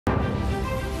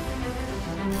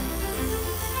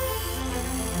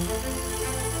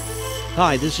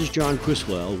Hi, this is John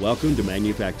Criswell. Welcome to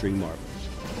Manufacturing Marvels.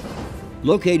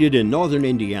 Located in northern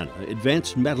Indiana,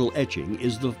 Advanced Metal Etching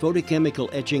is the photochemical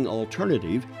etching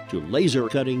alternative to laser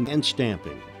cutting and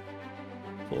stamping.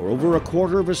 For over a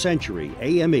quarter of a century,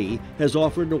 AME has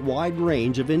offered a wide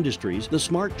range of industries the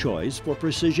smart choice for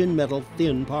precision metal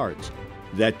thin parts.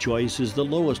 That choice is the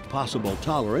lowest possible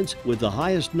tolerance with the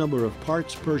highest number of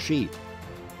parts per sheet.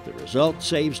 The result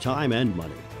saves time and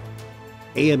money.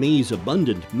 AME's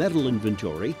abundant metal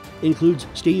inventory includes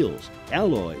steels,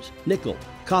 alloys, nickel,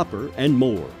 copper, and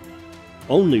more.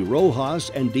 Only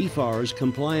RoHS and DFARS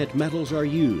compliant metals are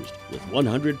used, with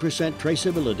 100%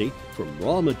 traceability from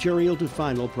raw material to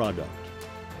final product.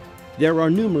 There are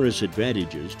numerous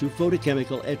advantages to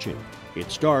photochemical etching. It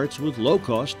starts with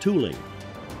low-cost tooling.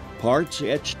 Parts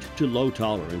etched to low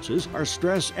tolerances are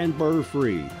stress and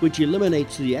burr-free, which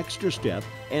eliminates the extra step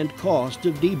and cost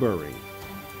of deburring.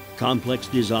 Complex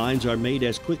designs are made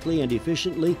as quickly and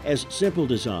efficiently as simple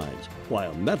designs,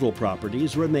 while metal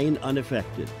properties remain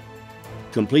unaffected.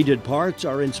 Completed parts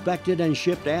are inspected and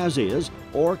shipped as is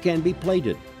or can be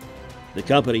plated. The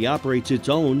company operates its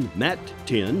own matte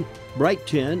tin, bright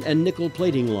tin, and nickel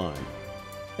plating line.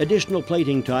 Additional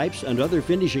plating types and other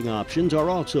finishing options are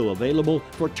also available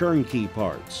for turnkey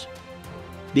parts.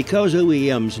 Because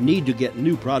OEMs need to get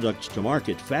new products to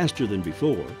market faster than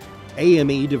before,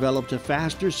 AME developed a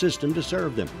faster system to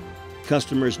serve them.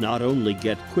 Customers not only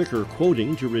get quicker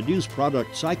quoting to reduce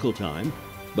product cycle time,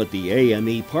 but the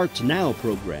AME Parts Now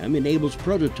program enables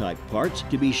prototype parts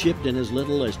to be shipped in as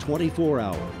little as 24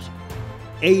 hours.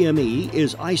 AME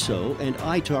is ISO and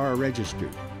ITAR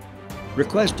registered.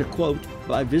 Request a quote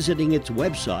by visiting its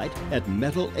website at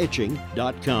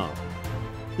metaletching.com.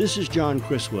 This is John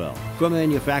Criswell for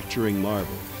Manufacturing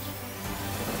Marvels.